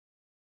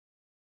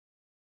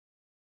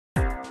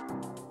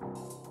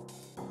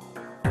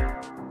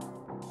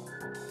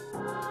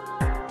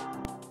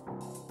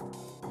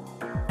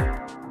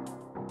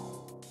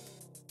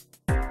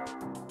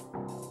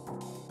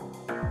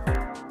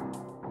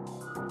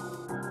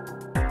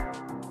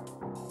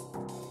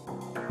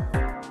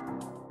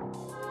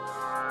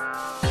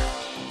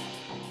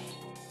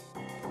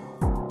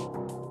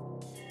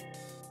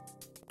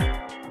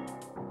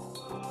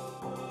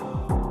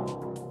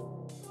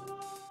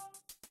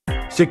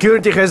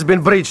Security has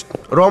been breached.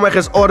 Roma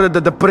has ordered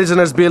that the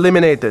prisoners be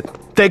eliminated.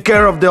 Take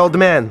care of the old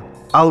man.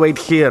 I'll wait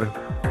here.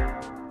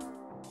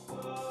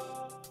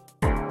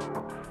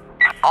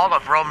 All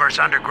of Romer's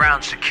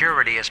underground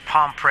security is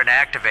palm print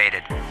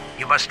activated.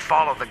 You must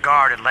follow the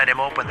guard and let him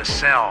open the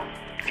cell.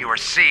 If you are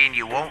seen,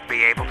 you won't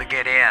be able to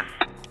get in.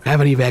 Have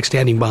an evac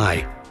standing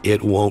by.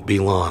 It won't be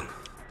long.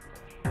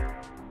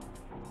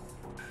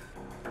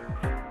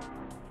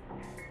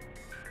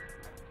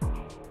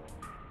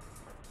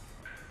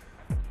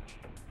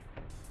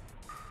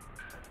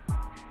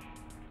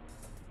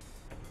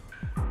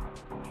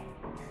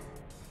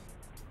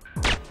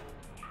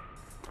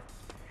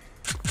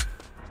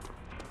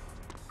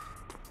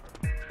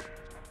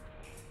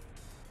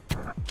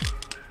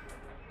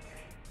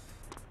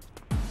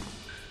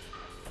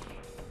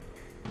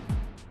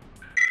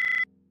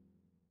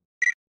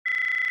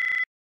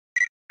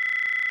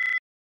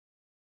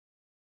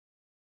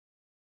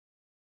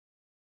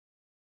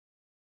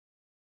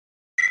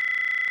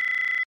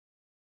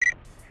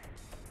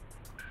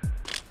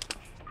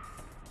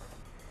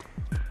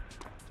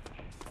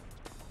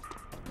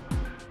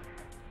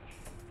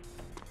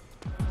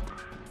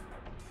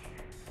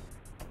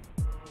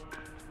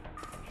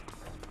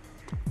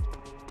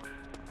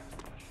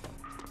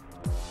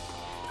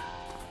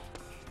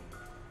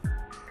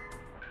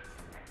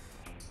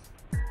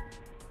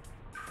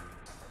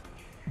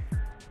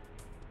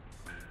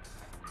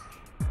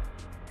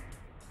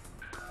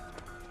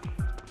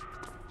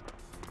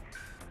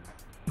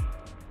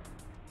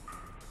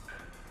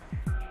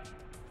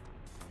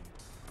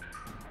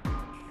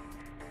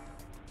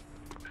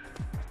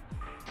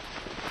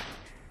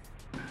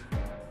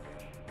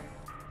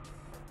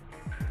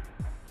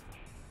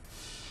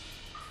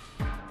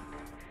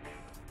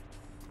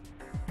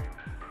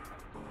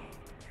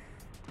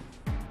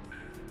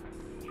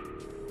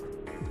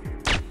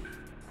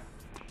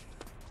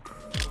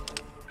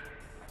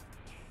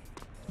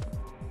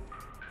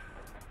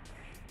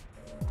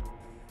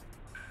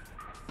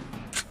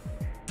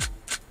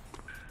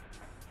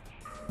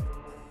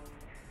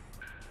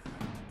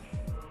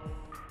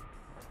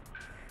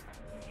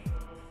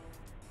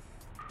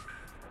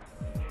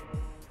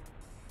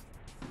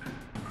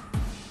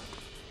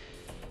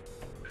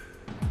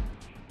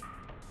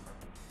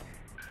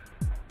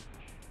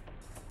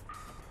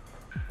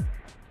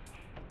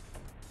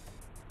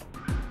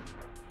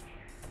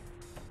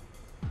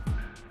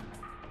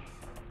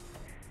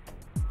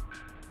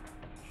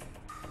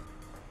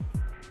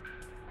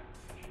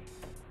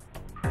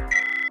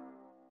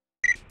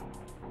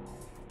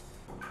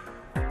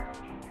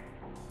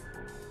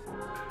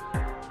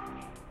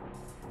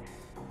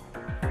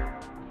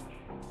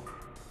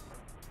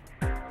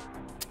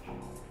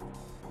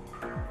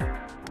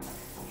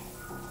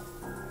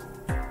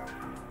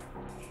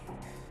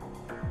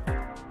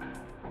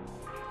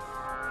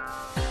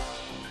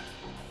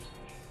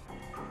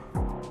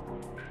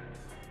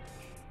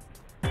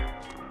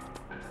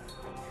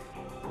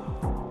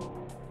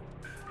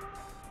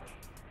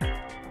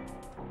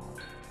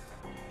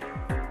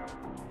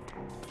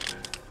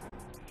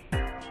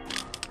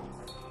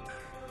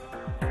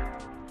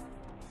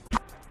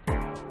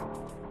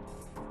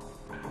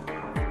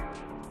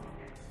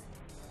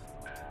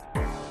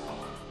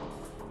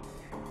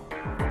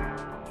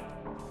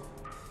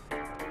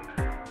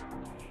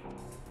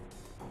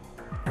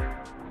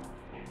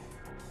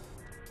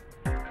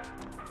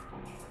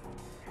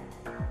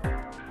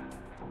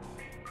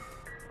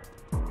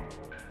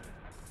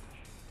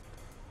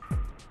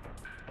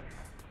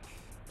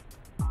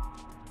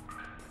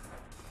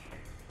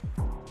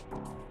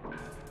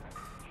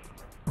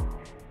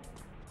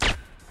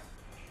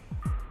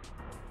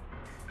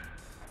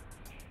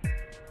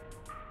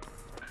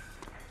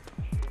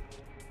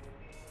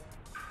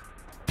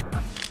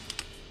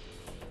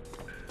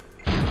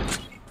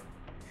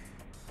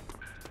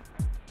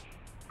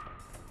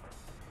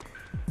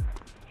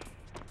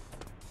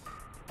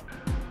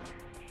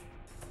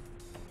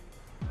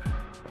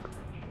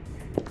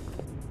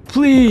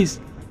 Please,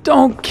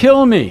 don't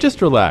kill me.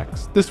 Just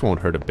relax. This won't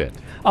hurt a bit.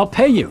 I'll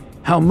pay you.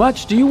 How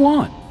much do you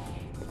want?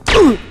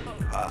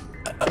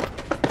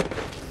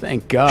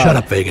 Thank God. Shut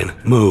up,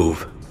 Phagan.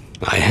 Move.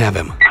 I have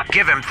him.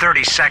 Give him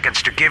 30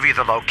 seconds to give you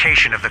the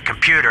location of the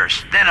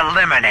computers, then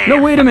eliminate him.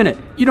 No, wait a minute.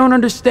 You don't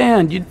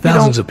understand. You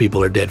Thousands don't... of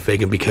people are dead,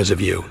 Phagan, because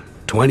of you.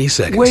 20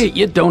 seconds. Wait,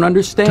 you don't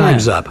understand.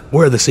 Time's up.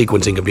 Where are the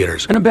sequencing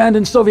computers? An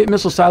abandoned Soviet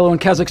missile silo in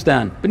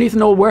Kazakhstan, beneath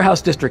an old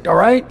warehouse district, all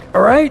right?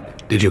 All right?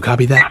 Did you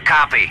copy that?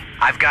 Copy.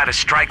 I've got a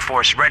strike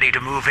force ready to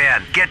move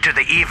in. Get to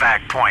the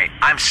evac point.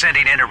 I'm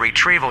sending in a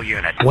retrieval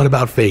unit. What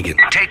about Phagan?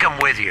 Take him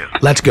with you.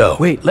 Let's go.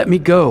 Wait, let me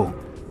go.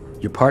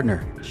 Your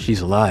partner,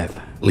 she's alive.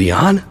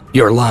 Lian?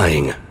 You're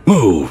lying.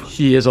 Move.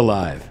 She is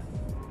alive.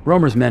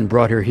 Romer's men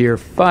brought her here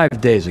 5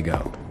 days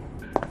ago.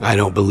 I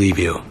don't believe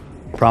you.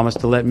 Promise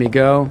to let me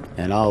go,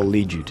 and I'll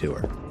lead you to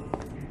her.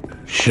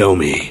 Show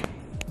me.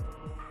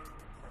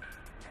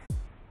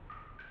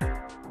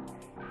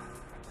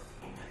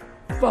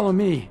 Follow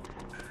me.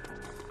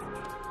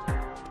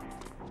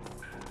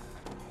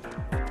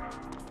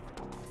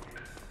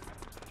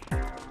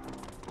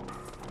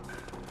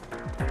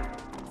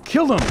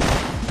 killed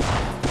him!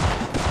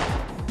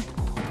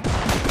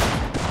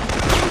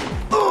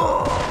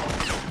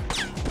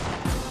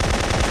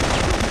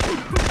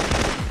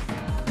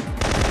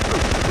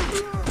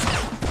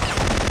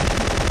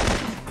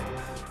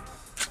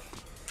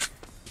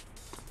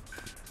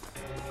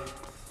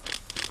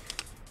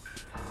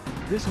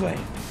 This way.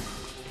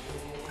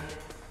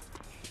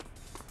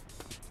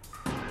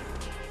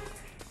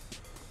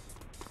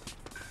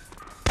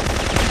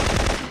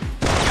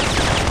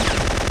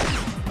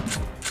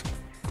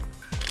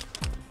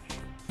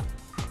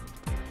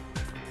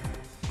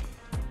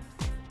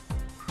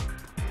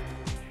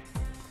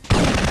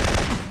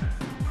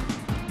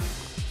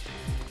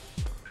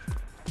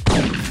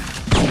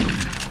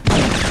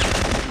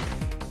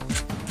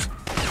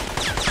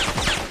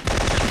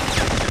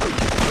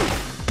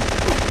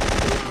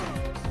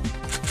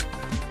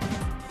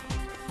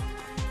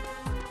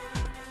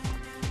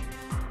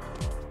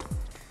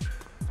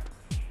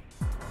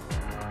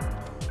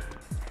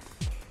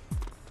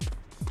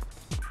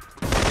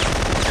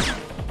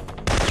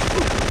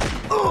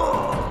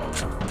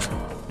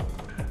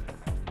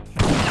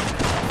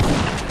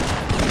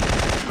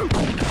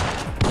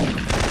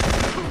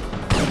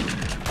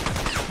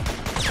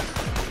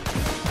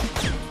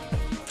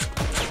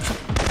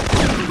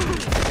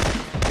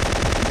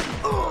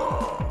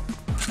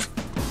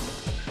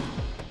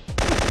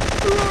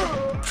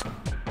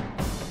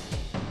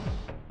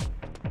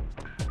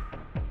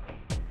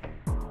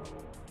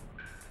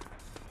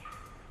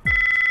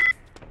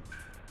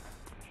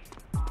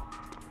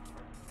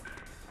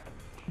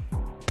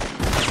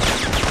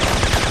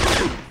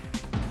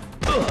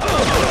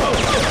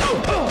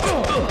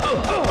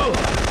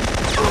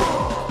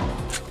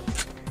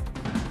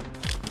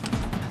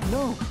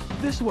 No,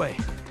 this way.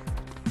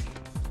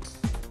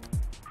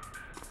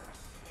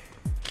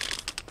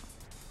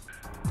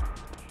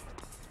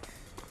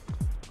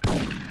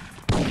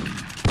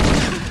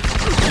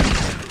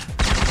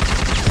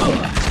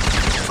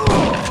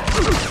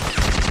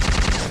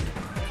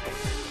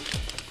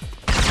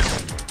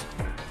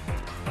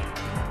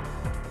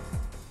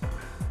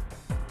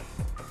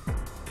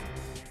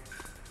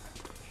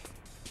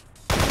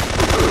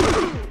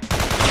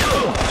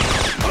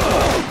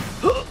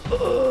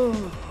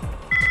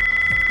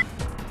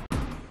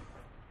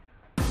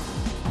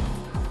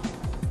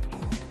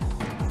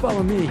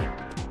 Follow me.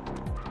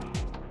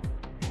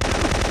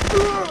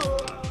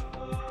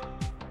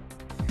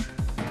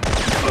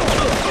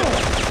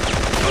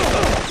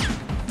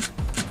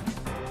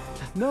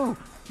 No,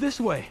 this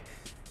way.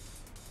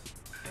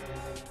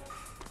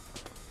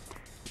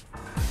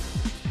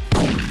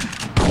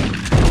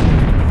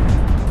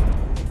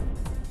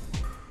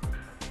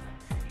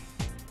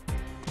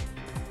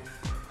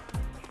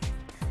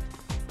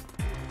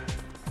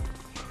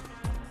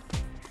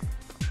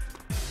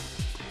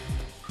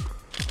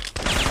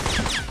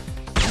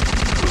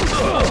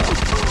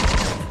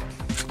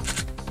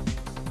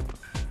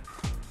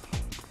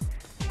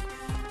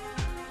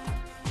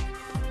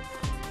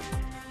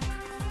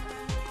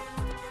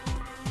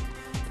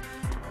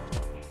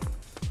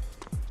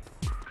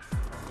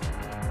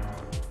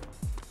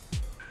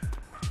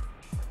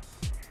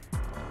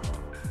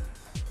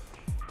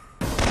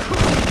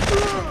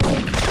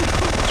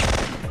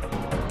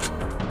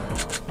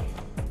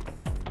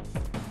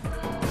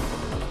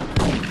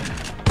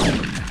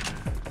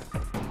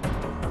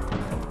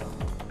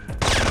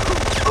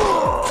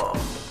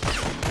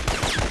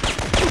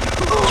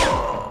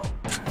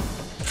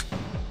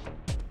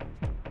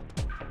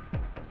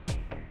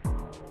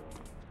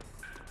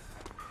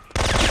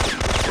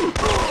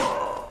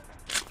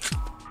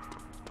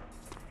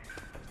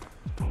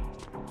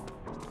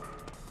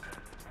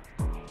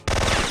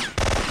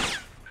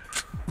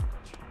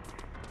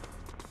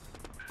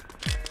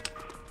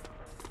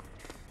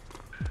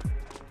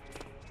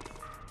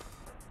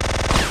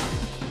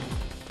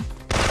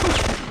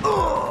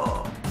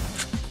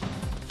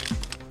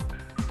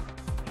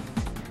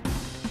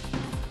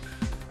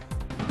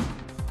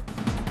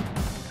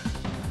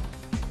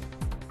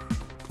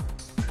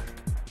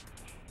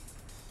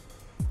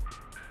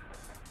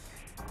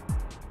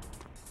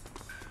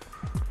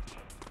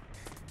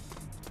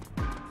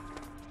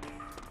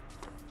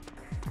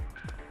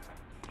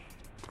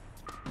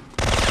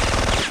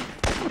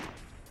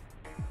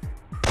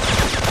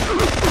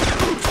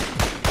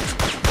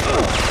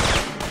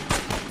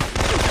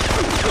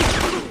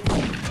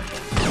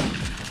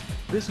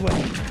 This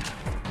way.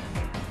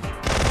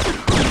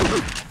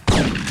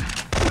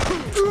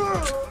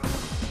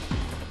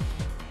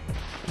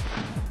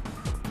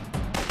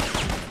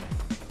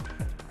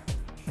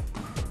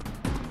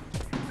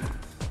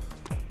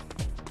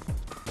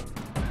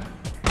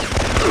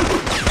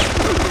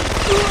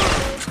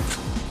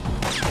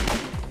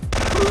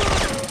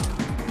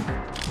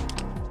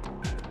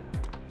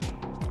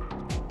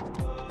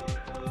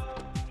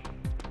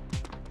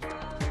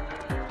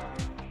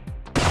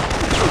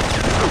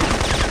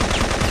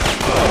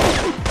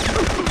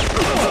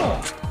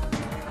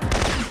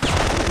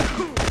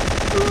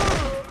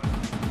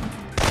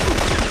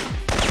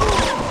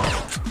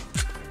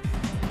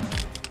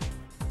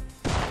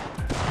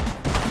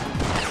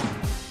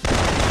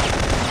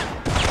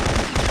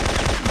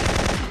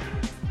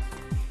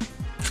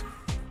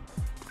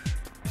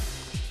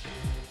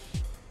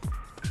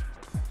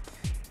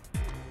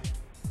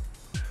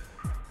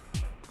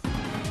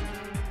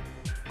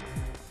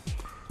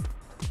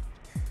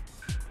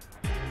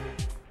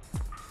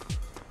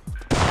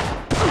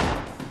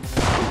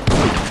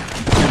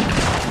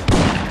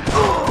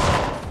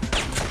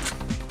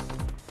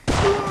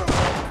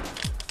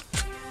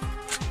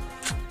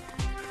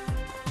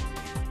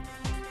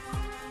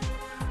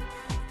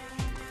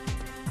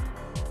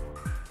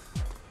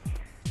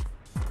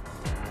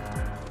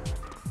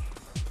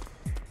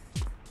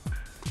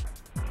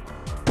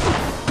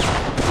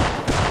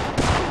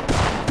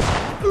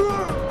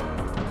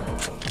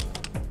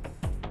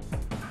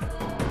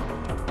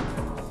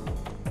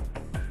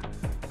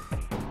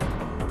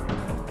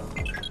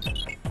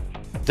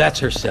 That's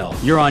her cell.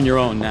 You're on your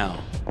own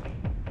now.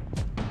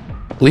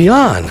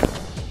 Lian!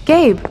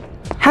 Gabe,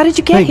 how did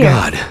you get Thank here?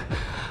 God.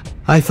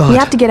 I thought... We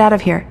have to get out of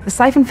here. The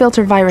Syphon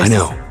Filter virus. I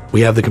know.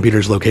 We have the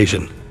computer's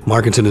location.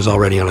 Markinson is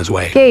already on his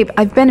way. Gabe,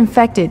 I've been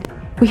infected.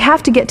 We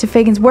have to get to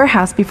Phagan's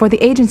warehouse before the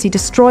agency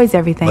destroys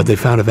everything. But they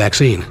found a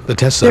vaccine. The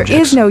test subjects...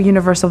 There is no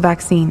universal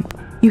vaccine.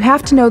 You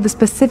have to know the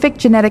specific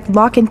genetic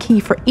lock and key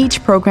for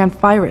each programmed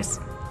virus.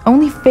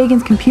 Only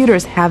Phagan's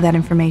computers have that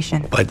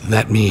information. But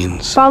that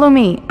means... Follow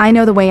me. I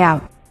know the way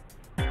out.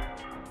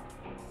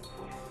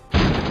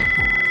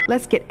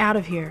 Let's get out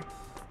of here.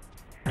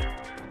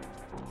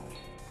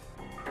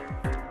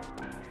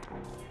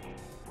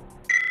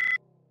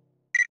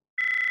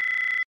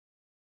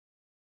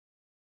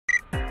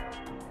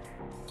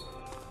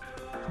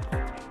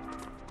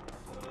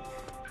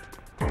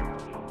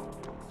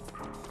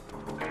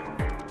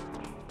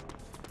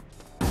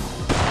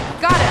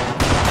 Got it!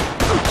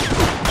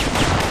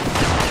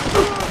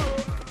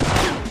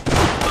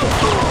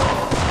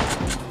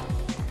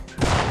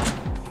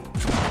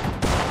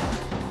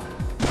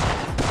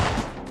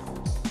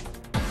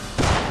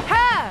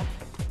 Ha!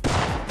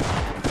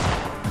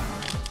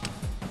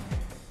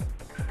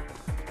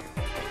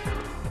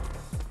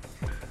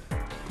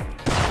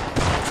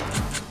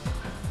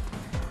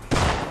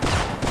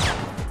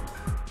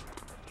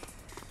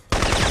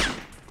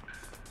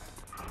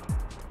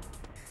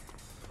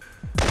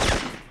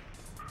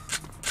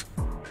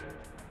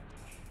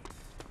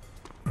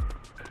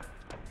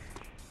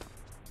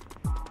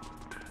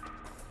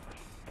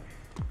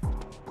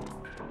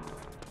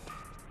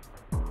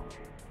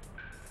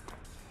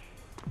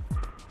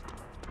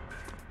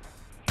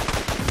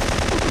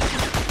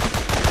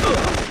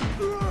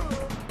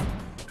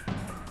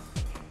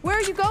 Where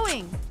are you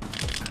going?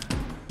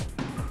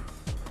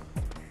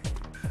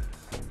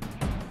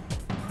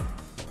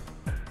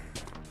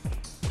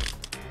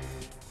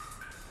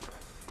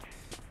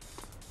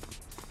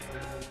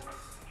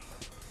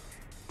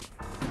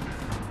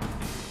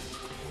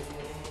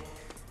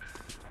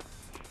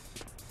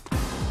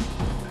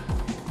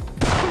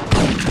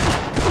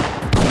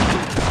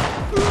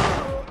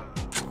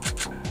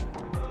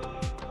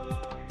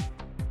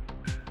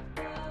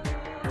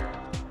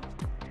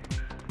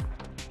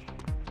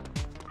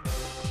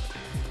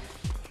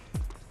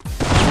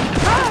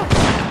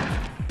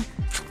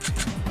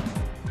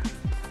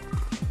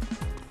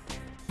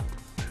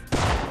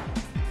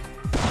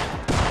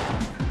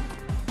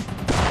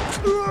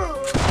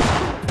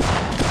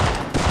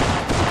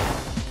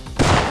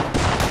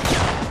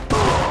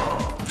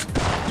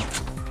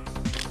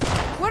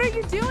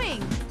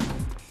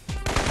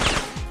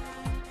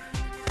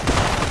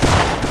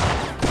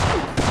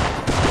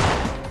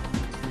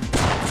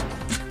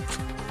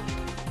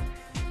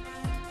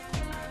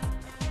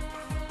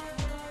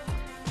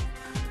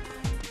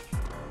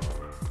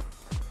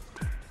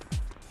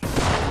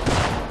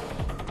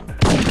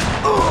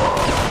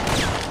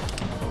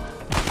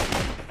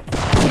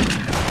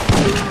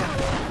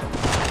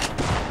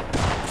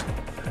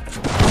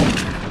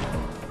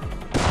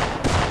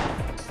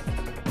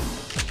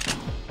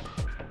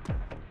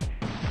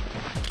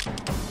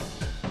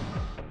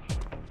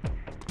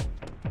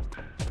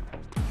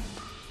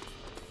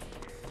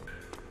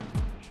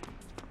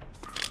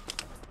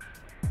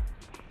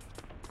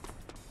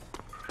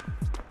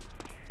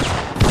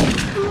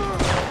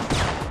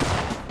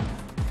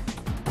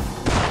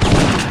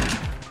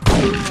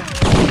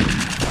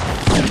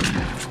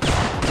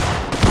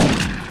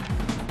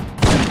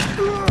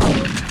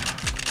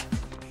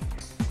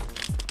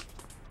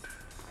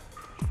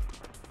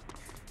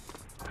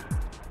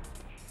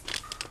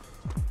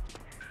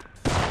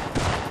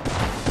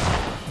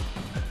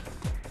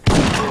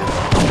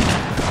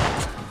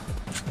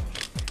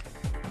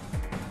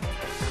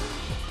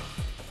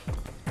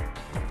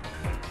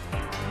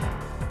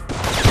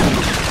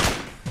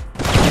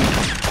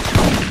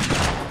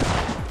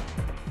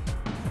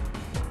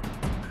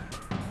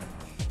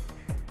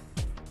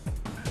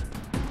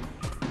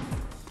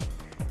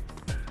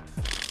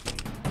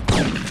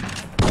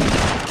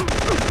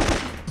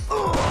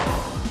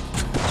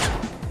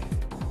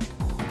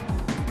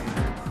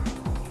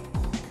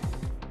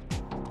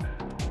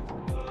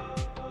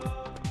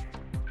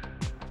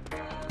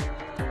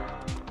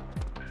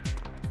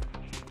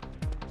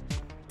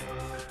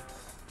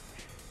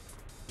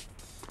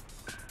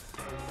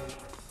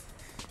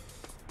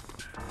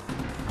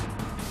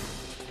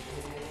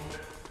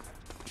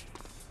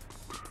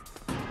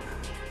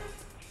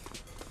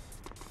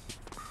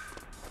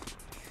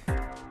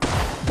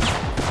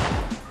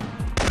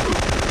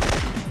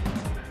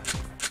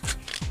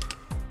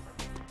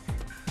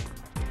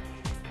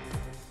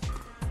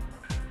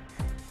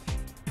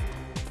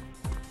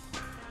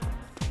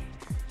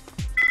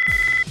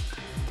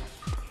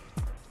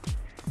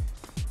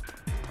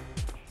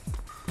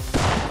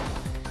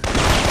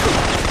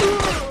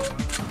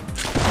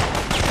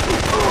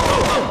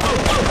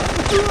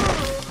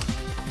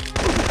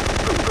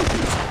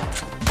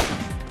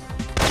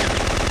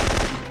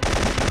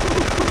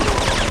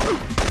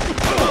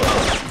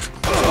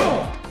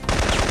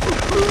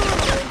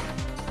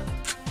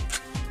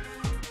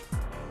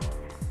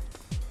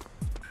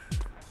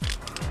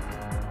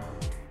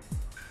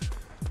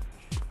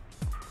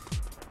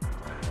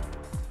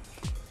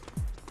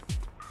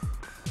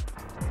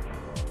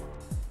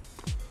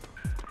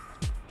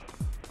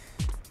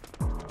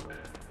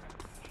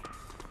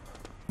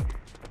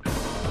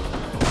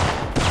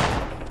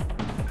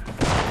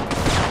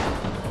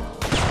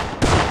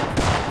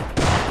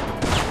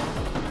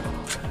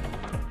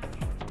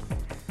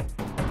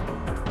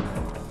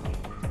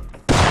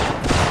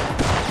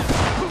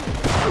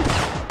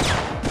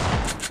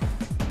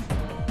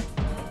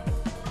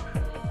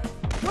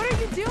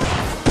 you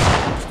doing?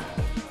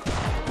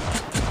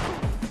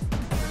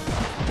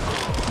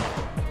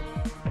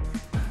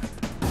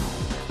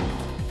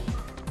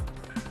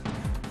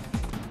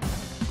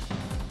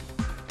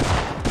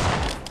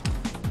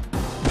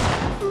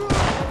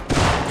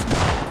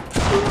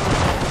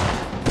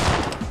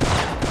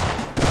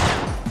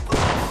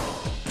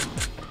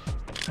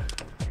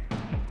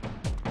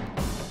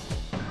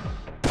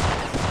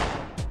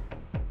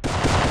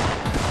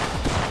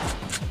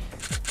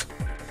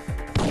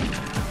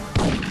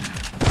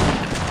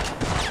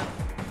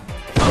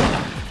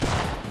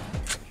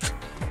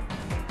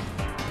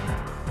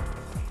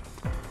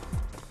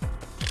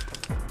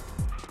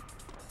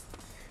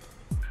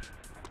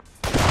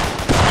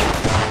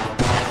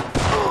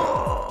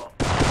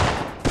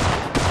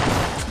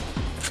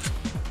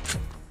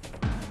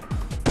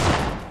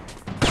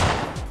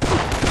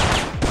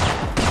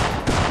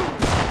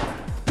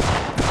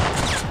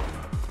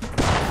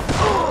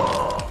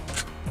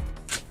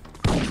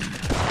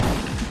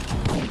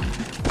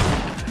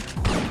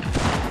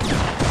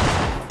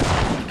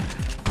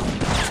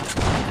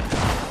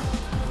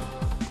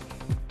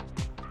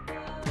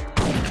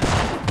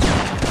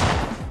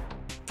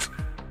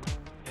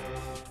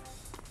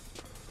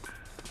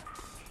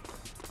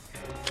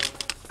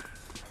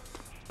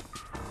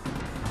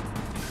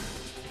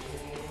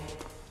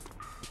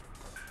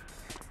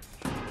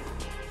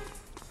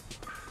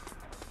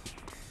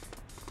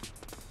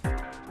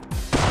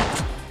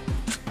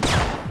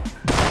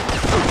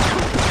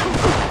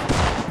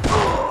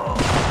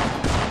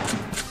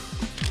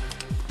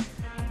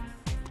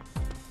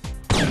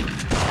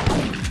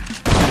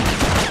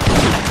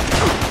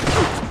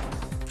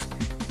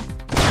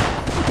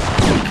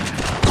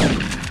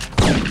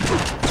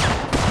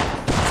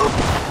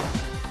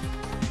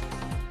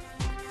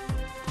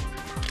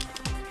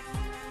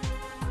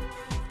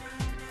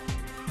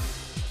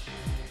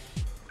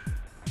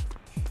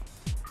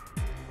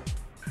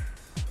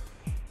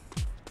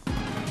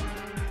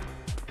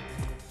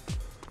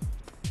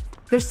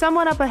 There's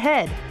someone up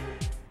ahead.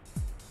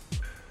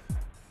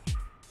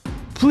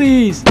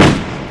 Please!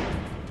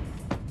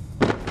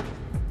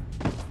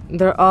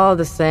 They're all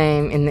the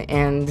same in the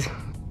end.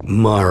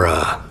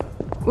 Mara.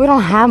 We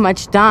don't have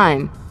much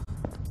time.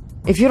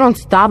 If you don't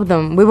stop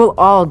them, we will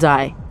all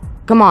die.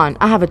 Come on,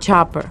 I have a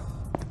chopper.